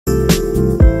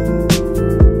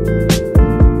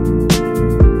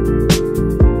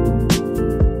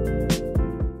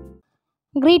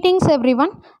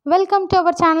everyone, welcome to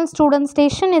our channel Student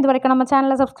Station. இது வரைக்கும் நம்ம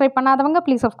சேனலை சப்ஸ்கிரைப் பண்ணாதவங்க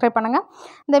ப்ளீஸ் சப்ஸ்கிரைப் பண்ணுங்க.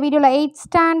 இந்த வீடியோவில் 8th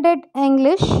Standard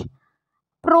English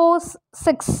Prose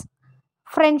 6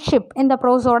 Friendship இந்த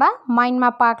ப்ரோஸோட மைண்ட்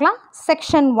மேப் பார்க்கலாம்.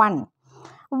 Section 1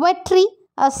 Vetri,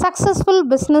 a successful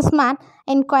businessman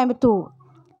in Coimbatore.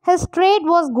 His trade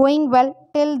was going well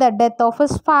till the death of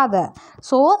his father.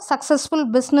 So successful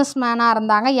businessman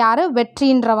இருந்தாங்க யார்?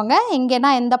 வெற்றின்றவங்க.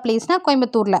 எங்கேனா எந்த பிளேஸ்னா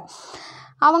கோயம்புத்தூரில்.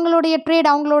 அவங்களுடைய ட்ரேட்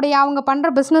அவங்க பண்ணுற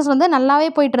பிஸ்னஸ் வந்து நல்லாவே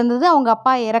போயிட்டு இருந்தது அவங்க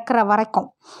அப்பா இறக்குற வரைக்கும்.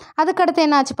 அதுக்கடுத்து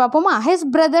என்னாச்சு பார்ப்போமா? His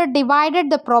brother divided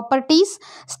the properties,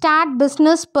 start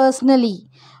business personally.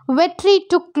 Vetri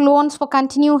took loans for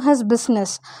continue his business.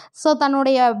 So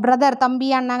தன்னுடைய பிரதர் தம்பி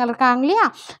அண்ணாங்க இருக்காங்க இல்லையா,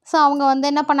 ஸோ அவங்க வந்து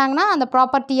என்ன பண்ணாங்கன்னா அந்த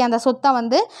ப்ராப்பர்ட்டி அந்த சொத்தை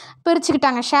வந்து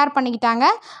பிரிச்சுக்கிட்டாங்க, ஷேர் பண்ணிக்கிட்டாங்க.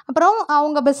 அப்புறம்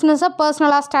அவங்க பிஸ்னஸை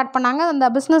பர்சனலாக ஸ்டார்ட் பண்ணாங்க. அந்த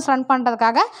பிஸ்னஸ் ரன்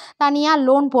பண்ணுறதுக்காக தனியாக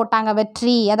லோன் போட்டாங்க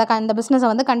வெற்றி, அதை அந்த பிஸ்னஸை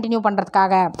வந்து கண்டினியூ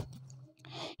பண்ணுறதுக்காக.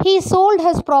 He sold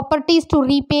his properties to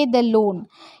repay the loan.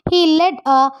 He led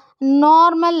a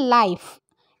normal life.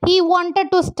 He wanted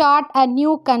to start a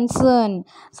new concern.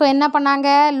 So என்ன பண்ணாங்க?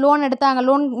 லோன் எடுத்தாங்க,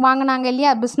 லோன் வாங்கினாங்க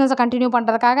இல்லையா, பிஸ்னஸை கண்டினியூ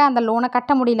பண்ணுறதுக்காக. அந்த லோனை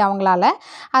கட்ட முடியல அவங்களால.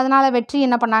 அதனால் வெற்றி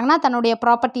என்ன பண்ணாங்கன்னா தன்னுடைய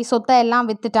ப்ராப்பர்ட்டி சொத்தை எல்லாம்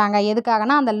விற்றுட்டாங்க.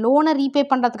 எதுக்காகனா அந்த லோனை ரீபே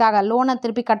பண்ணுறதுக்காக, லோனை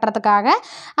திருப்பி கட்டுறதுக்காக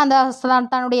அந்த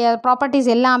தன்னுடைய ப்ராப்பர்ட்டிஸ்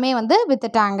எல்லாமே வந்து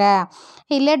விற்றுட்டாங்க.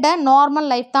 இல்லைட நார்மல்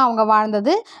லைஃப் தான் அவங்க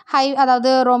வாழ்ந்தது. அதாவது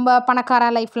ரொம்ப பணக்கார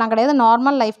லைஃப்லாம் கிடையாது,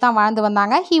 நார்மல் லைஃப் தான் வாழ்ந்து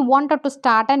வந்தாங்க. He wanted to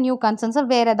start a new concern.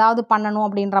 வேறு ஏதாவது பண்ணணும்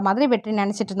அப்படின்ற மாதிரி வெற்றி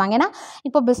நினச்சிட்டு இருந்தாங்க. ஏன்னா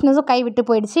இப்போ பிஸ்னஸும் கை விட்டு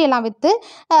போயிடுச்சு, எல்லாம் விற்று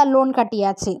லோன்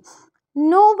கட்டியாச்சு.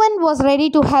 No one was ready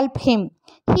to help him.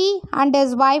 He and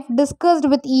his wife discussed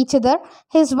with each other.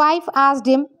 His wife asked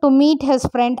him to meet his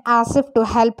friend as if to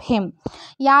help him.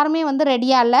 யாருமே வந்து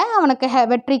ரெடியாக இல்லை அவனுக்கு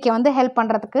வெற்றிக்கு வந்து ஹெல்ப்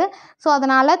பண்ணுறதுக்கு. ஸோ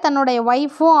அதனால் தன்னுடைய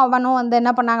ஒய்ஃபும் அவனும் வந்து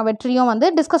என்ன பண்ணாங்க, வெற்றியும் வந்து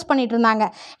டிஸ்கஸ் பண்ணிகிட்டு இருந்தாங்க.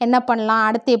 என்ன பண்ணலாம்,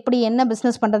 அடுத்து எப்படி என்ன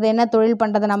பிஸ்னஸ் பண்ணுறது, என்ன தொழில்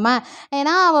பண்ணுறது நம்ம.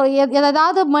 ஏன்னா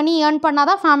ஏதாவது மணி ஏர்ன்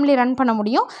பண்ணால் தான் ஃபேமிலி ரன் பண்ண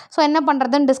முடியும். ஸோ என்ன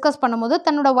பண்ணுறதுன்னு டிஸ்கஸ் பண்ணும்போது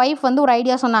தன்னோட ஒய்ஃப் வந்து ஒரு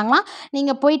ஐடியா சொன்னாங்களாம்.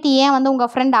 நீங்கள் போயிட்டு ஏன் வந்து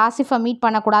உங்கள் ஃப்ரெண்ட் ஆசிஃபை மீட்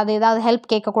பண்ணக்கூடாது, ஏதாவது ஹெல்ப்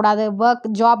கேட்கக்கூடாது, ஒர்க்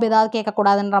ஜாப் ஏதாவது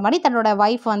கேட்கக்கூடாதுன்ற மாதிரி தன்னோட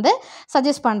ஒய்ஃப் வந்து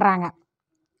சஜஸ்ட் பண்ணுறாங்க.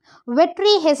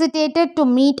 Vetri hesitated to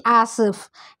meet Asif.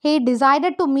 He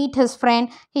decided to meet his friend.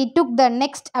 He took the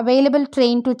next available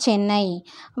train to Chennai.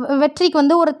 வெற்றிக்கு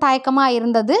வந்து ஒரு தயக்கமாக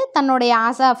இருந்தது தன்னுடைய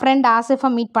ஃப்ரெண்ட் ஆசிஃபை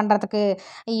மீட் பண்ணுறதுக்கு.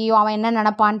 ஐயோ அவன் என்ன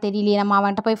நினப்பான்னு தெரியலையே, நம்ம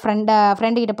அவன்கிட்ட போய்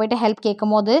ஃப்ரெண்டுக்கிட்ட போயிட்டு ஹெல்ப்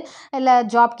கேட்கும் போது இல்லை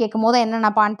ஜாப் கேட்கும் போது என்ன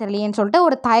நினப்பான்னு தெரியலையேன்னு சொல்லிட்டு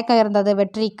ஒரு தயக்கம் இருந்தது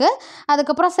வெற்றிக்கு.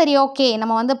 அதுக்கப்புறம் சரி ஓகே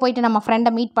நம்ம வந்து போயிட்டு நம்ம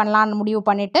ஃப்ரெண்டை மீட் பண்ணலான்னு முடிவு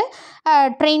பண்ணிவிட்டு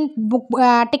ட்ரெயின்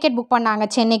டிக்கெட் புக் பண்ணாங்க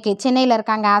சென்னைக்கு. சென்னையில்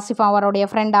இருக்காங்க ஆசிஃப், அவருடைய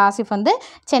ஃப்ரெண்ட் ஆசிஃப் வந்து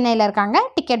சென்னையில் இருக்காங்க,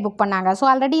 டிக்கெட் புக் பண்ணாங்க. ஸோ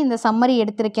ஆல்ரெடி இந்த சம்மரி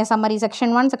எடுத்திருக்கேன், summary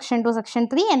section 1, section 2, section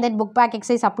 3 and then book back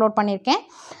exercise upload பண்ணியிருக்கேன்.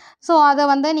 ஸோ அதை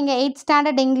வந்து நீங்கள் 8th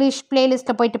Standard English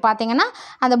பிளேலிஸ்ட்டில் போயிட்டு பார்த்தீங்கன்னா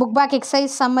அந்த புக் பேக்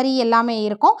எக்ஸசைஸ் சம்மரி எல்லாமே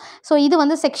இருக்கும். ஸோ இது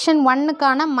வந்து செக்ஷன்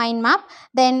 1க்கான மைண்ட் மேப்.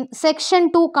 தென் செக்ஷன்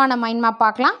 2க்கான மைண்ட் மேப்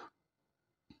பார்க்கலாம்.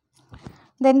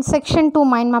 தென் செக்ஷன் 2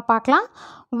 மைண்ட் மேப் பார்க்கலாம்.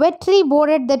 Vetri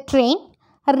boarded the train,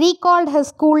 recalled his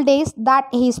school days that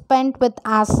he spent with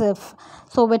Asif.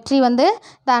 So வெற்றி வந்து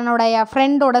தன்னுடைய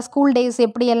ஃப்ரெண்டோட ஸ்கூல் டேஸ்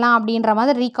எப்படியெல்லாம் அப்படின்ற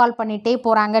மாதிரி ரீகால் பண்ணிகிட்டே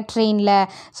போகிறாங்க ட்ரெயினில்.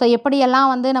 ஸோ எப்படியெல்லாம்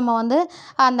வந்து நம்ம வந்து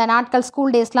அந்த நாட்கள்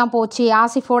ஸ்கூல் டேஸ்லாம் போச்சு,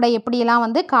 ஆசிஃபோட எப்படியெல்லாம்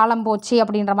வந்து காலம் போச்சு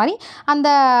அப்படின்ற மாதிரி அந்த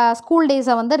ஸ்கூல்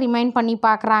டேஸை வந்து ரிமைண்ட் பண்ணி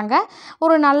பார்க்குறாங்க.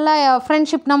 ஒரு நல்ல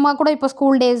ஃப்ரெண்ட்ஷிப். நம்ம கூட இப்போ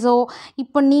ஸ்கூல் டேஸோ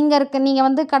இப்போ நீங்கள்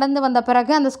வந்து கடந்து வந்த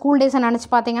பிறகு அந்த ஸ்கூல் டேஸை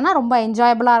நினச்சி பார்த்தீங்கன்னா ரொம்ப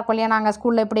என்ஜாயபுளாக இருக்கும் இல்லையா. நாங்கள்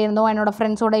ஸ்கூலில் இப்படி இருந்தோம், என்னோடய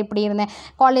ஃப்ரெண்ட்ஸோடு இப்படி இருந்தேன்,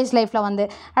 காலேஜ் லைஃப்பில் வந்து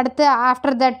அடுத்து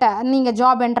ஆஃப்டர் தட் நீங்கள்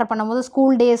ஜாப் என்டர் பண்ணும்போது ஸ்கூல்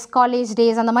டேஸ், காலேஜ்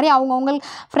டேஸ் அந்த மாதிரி அவங்கவுங்க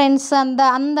ஃப்ரெண்ட்ஸ்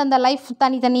அந்த லைஃப்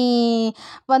தனி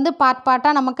வந்து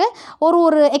பார்ட்டாக நமக்கு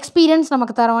ஒரு எக்ஸ்பீரியன்ஸ்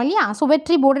நமக்கு தரோம் இல்லையா. ஸோ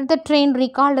வெற்றி boarded the train,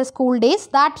 recalled the school days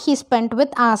that he spent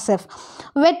with Asif.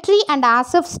 Vetri and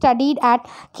Asif studied at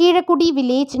Kizhakudi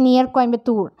village near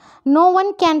Coimbatore. No one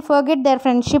can forget their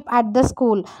friendship at the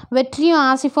school. வெற்றியும்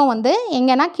ஆசிஃபும் வந்து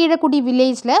எங்கன்னா கீழக்குடி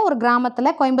வில்லேஜில் ஒரு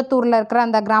கிராமத்தில், கோயம்புத்தூரில் இருக்கிற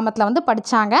அந்த கிராமத்தில் வந்து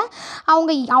படித்தாங்க.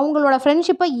 அவங்களோட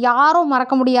ஃப்ரெண்ட்ஷிப்பை யாரும்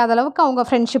மறக்க முடியாத அளவுக்கு அவங்க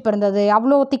ஃப்ரெண்ட்ஷிப் இருந்தது.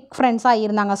 அவ்வளோ திக் ஃப்ரெண்ட்ஸாக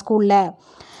இருந்தாங்க ஸ்கூலில்.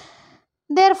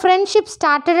 Their friendship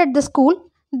started at the school.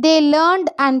 They learned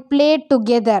and played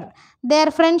together. Their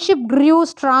friendship grew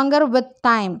stronger with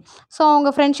time. So அவங்க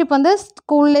ஃப்ரெண்ட்ஷிப் வந்து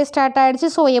ஸ்கூல்லே ஸ்டார்ட் ஆகிடுச்சு.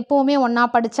 ஸோ எப்போவுமே ஒன்றா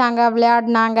படித்தாங்க,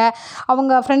 விளையாடினாங்க.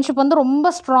 அவங்க ஃப்ரெண்ட்ஷிப் வந்து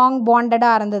ரொம்ப ஸ்ட்ராங்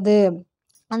பாண்டடாக இருந்தது.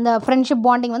 அந்த ஃப்ரெண்ட்ஷிப்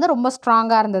பாண்டிங் வந்து ரொம்ப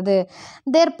ஸ்ட்ராங்காக இருந்தது.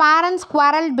 Their parents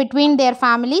quarreled between their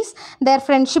families. Their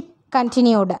friendship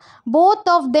continued. Both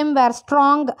of them were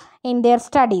strong in their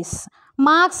studies.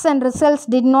 Marks and results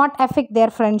did not effect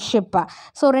there friendship.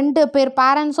 So 2 பேர்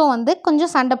பேரண்ட்ஸும் வந்து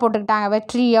கொஞ்சம் சண்டை போட்டுக்கிட்டாங்க.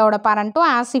 வெற்றியோட பேரண்ட்டும்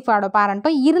ஆசிஃபோட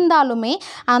பேரண்ட்டும். இருந்தாலுமே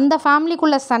அந்த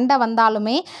ஃபேமிலிக்குள்ளே சண்டை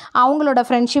வந்தாலுமே அவங்களோட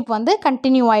ஃப்ரெண்ட்ஷிப் வந்து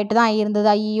கண்டினியூ ஆகிட்டு தான் இருந்தது.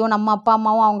 ஐயோ நம்ம அப்பா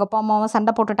அம்மாவும் அவங்க அப்பா அம்மாவும்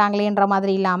சண்டை போட்டுட்டாங்களேன்ற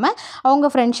மாதிரி இல்லாமல் அவங்க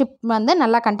ஃப்ரெண்ட்ஷிப் வந்து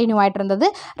நல்லா கண்டினியூ ஆகிட்டு இருந்தது.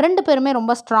 2 பேருமே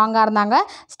ரொம்ப ஸ்ட்ராங்காக இருந்தாங்க.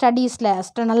 ஸ்டடீஸில்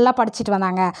நல்லா படிச்சுட்டு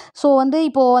வந்தாங்க. ஸோ வந்து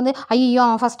இப்போது வந்து ஐயோ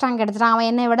அவன் ஃபஸ்ட் ரேங்க் எடுத்துட்டான், அவன்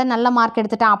என்னை விட நல்ல மார்க்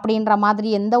எடுத்துட்டான் அப்படின்ற மாதிரி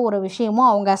எந்த ஒரு விஷயமும்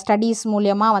அவங்க ஸ்டடீஸ்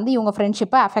மூலியமாக வந்து இவங்க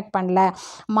ஃப்ரெண்ட்ஷிப்பை அஃபெக்ட் பண்ணல.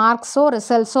 மார்க்ஸோ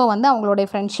ரிசல்ட்ஸோ வந்து அவங்களுடைய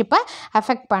ஃப்ரெண்ட்ஷிப்பை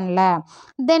அஃபெக்ட் பண்ணல.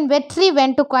 தென் வெற்றி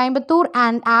went to Coimbatore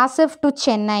and Asif to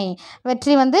Chennai.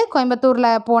 வெற்றி வந்து கோயம்புத்தூரில்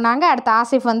போனாங்க. அடுத்து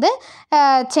ஆசிஃப் வந்து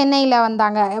சென்னையில்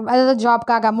வந்தாங்க, அதாவது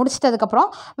ஜாப்காக. முடிச்சிட்டதுக்கப்புறம்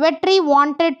வெற்றி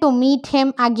wanted to meet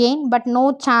him again but no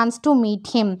chance to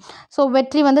meet him. So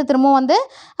வெற்றி வந்து திரும்பவும் வந்து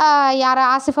யாரை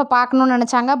ஆசிஃபை பார்க்கணுன்னு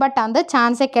நினச்சாங்க. பட் அந்த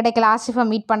சான்ஸே கிடைக்கல, ஆசிஃபை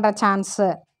மீட் பண்ணுற சான்ஸு.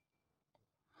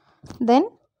 தென்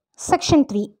செக்ஷன்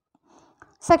 3.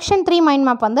 செக்ஷன் 3 மைண்ட்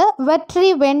மேப் வந்து வெற்றி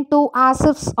went to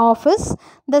Asif's office.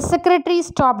 The secretary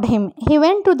stopped him. He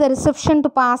went to the reception to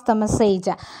pass the message.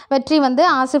 வெற்றி வந்து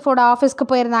ஆசிஃபோட ஆஃபீஸ்க்கு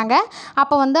போயிருந்தாங்க.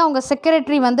 அப்போ வந்து அவங்க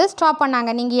செக்ரட்டரி வந்து ஸ்டாப்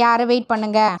பண்ணாங்க, நீங்கள் யாரை வெயிட்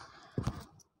பண்ணுங்கள்.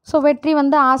 ஸோ வெற்றி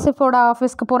வந்து ஆசிஃபோட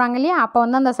ஆஃபீஸ்க்கு போகிறாங்க இல்லையா, அப்போ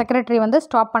வந்து அந்த செக்ரட்டரி வந்து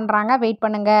ஸ்டாப் பண்ணுறாங்க, வெயிட்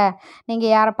பண்ணுங்கள்,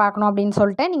 நீங்கள் யாரை பார்க்கணும் அப்படின்னு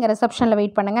சொல்லிட்டு நீங்கள் ரிசப்ஷனில்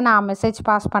வெயிட் பண்ணுங்கள், நான் மெசேஜ்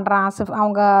பாஸ் பண்ணுறேன் ஆசிஃப்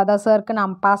அவங்க அதாவது சாருக்கு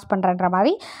நான் பாஸ் பண்ணுறேன்ற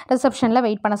மாதிரி ரிசப்ஷனில்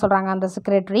வெயிட் பண்ண சொல்கிறாங்க அந்த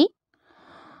secretary.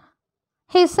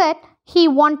 He said he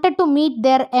wanted to meet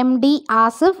their MD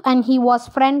Asif and he was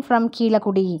friend from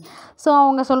Keezhakudi. So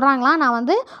அவங்க சொல்கிறாங்களா, நான்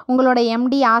வந்து உங்களோட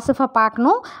MD ஆசிஃபை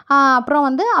பார்க்கணும், அப்புறம்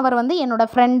வந்து அவர் வந்து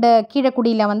என்னோடய ஃப்ரெண்டு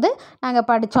கீழக்குடியில் வந்து நாங்கள்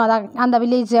படித்தோம், அதான் அந்த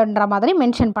வில்லேஜ்ன்ற மாதிரி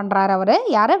மென்ஷன் பண்ணுறாரு அவர்.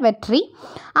 யார்? வெற்றி.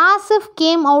 Asif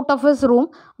came out of his room.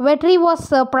 வெற்றி வாஸ்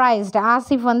சர்ப்ரைஸ்டு.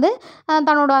 ஆசிஃப் வந்து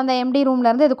தன்னோட அந்த எம்டி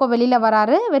ரூம்லேருந்து எதுக்கோ வெளியில்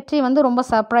வராரு. வெற்றி வந்து ரொம்ப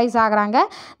சர்ப்ரைஸ் ஆகுறாங்க.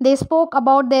 தே spoke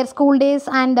about their school days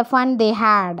and the fun they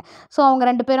had. So அவங்க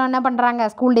 2 பேரும் என்ன பண்ணுறாங்க,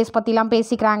 ஸ்கூல் டேஸ் பற்றிலாம்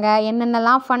பேசிக்கிறாங்க.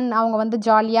 என்னென்னலாம் ஃபன் அவங்க வந்து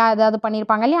ஜாலியாக ஏதாவது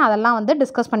பண்ணியிருப்பாங்க இல்லையா, அதெல்லாம் வந்து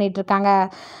டிஸ்கஸ் பண்ணிகிட்ருக்காங்க.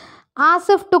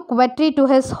 Asif took Vetri to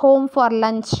his home for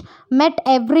lunch, met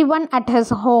everyone at his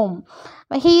home.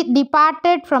 He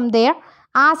departed from there.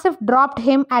 Asif dropped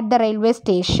him at the railway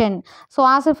station. So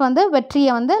Asif வந்து வெற்றியை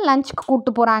வந்து லஞ்சுக்கு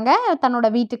கூப்பிட்டு போகிறாங்க தன்னோட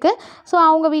வீட்டுக்கு. ஸோ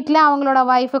அவங்க வீட்டில் அவங்களோட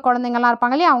ஒய்ஃபு குழந்தைங்கள்லாம்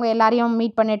இருப்பாங்க இல்லையா, அவங்க எல்லாரையும்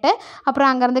மீட் பண்ணிவிட்டு அப்புறம்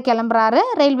அங்கேருந்து கிளம்புறாரு.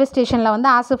 ரயில்வே ஸ்டேஷனில் வந்து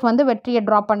ஆசிஃப் வந்து வெற்றியை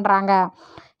ட்ராப் பண்ணுறாங்க.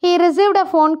 He received a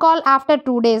phone call after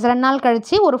 2 days. 2 நாள்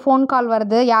கழிச்சு ஒரு ஃபோன் கால்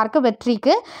வருது. யாருக்கு?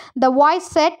 வெற்றிக்கு. The voice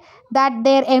said that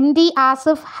their MD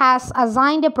Asif has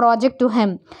assigned a project to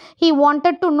him. He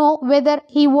wanted to know whether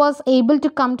he was able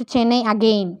to come to Chennai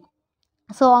again.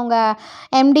 So அவங்க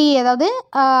empty ஏதாவது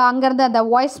அங்கேருந்து அந்த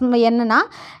வாய்ஸ் என்னென்னா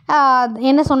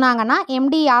என்ன சொன்னாங்கன்னா,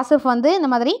 எம்டி ஆசிஃப் வந்து இந்த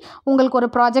மாதிரி உங்களுக்கு ஒரு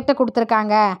ப்ராஜெக்டை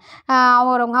கொடுத்துருக்காங்க,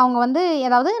 அவங்க வந்து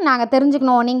ஏதாவது நாங்கள்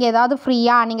தெரிஞ்சுக்கணும், நீங்கள் ஏதாவது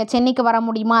ஃப்ரீயாக நீங்கள் சென்னைக்கு வர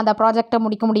முடியுமா, அந்த ப்ராஜெக்டை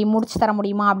முடிச்சு தர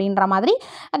முடியுமா அப்படின்ற மாதிரி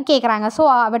கேட்குறாங்க. ஸோ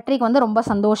வெற்றிக்கு வந்து ரொம்ப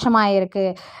சந்தோஷமாக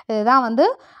இருக்குது. இதுதான் வந்து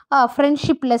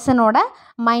friendship லெசனோட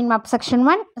mind map section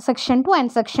 1, section 2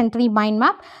 and section 3 mind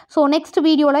map. So next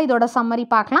வீடியோவில் இதோட சம்மரி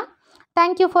பார்க்கலாம்.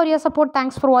 Thank you for your support.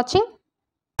 Thanks for watching.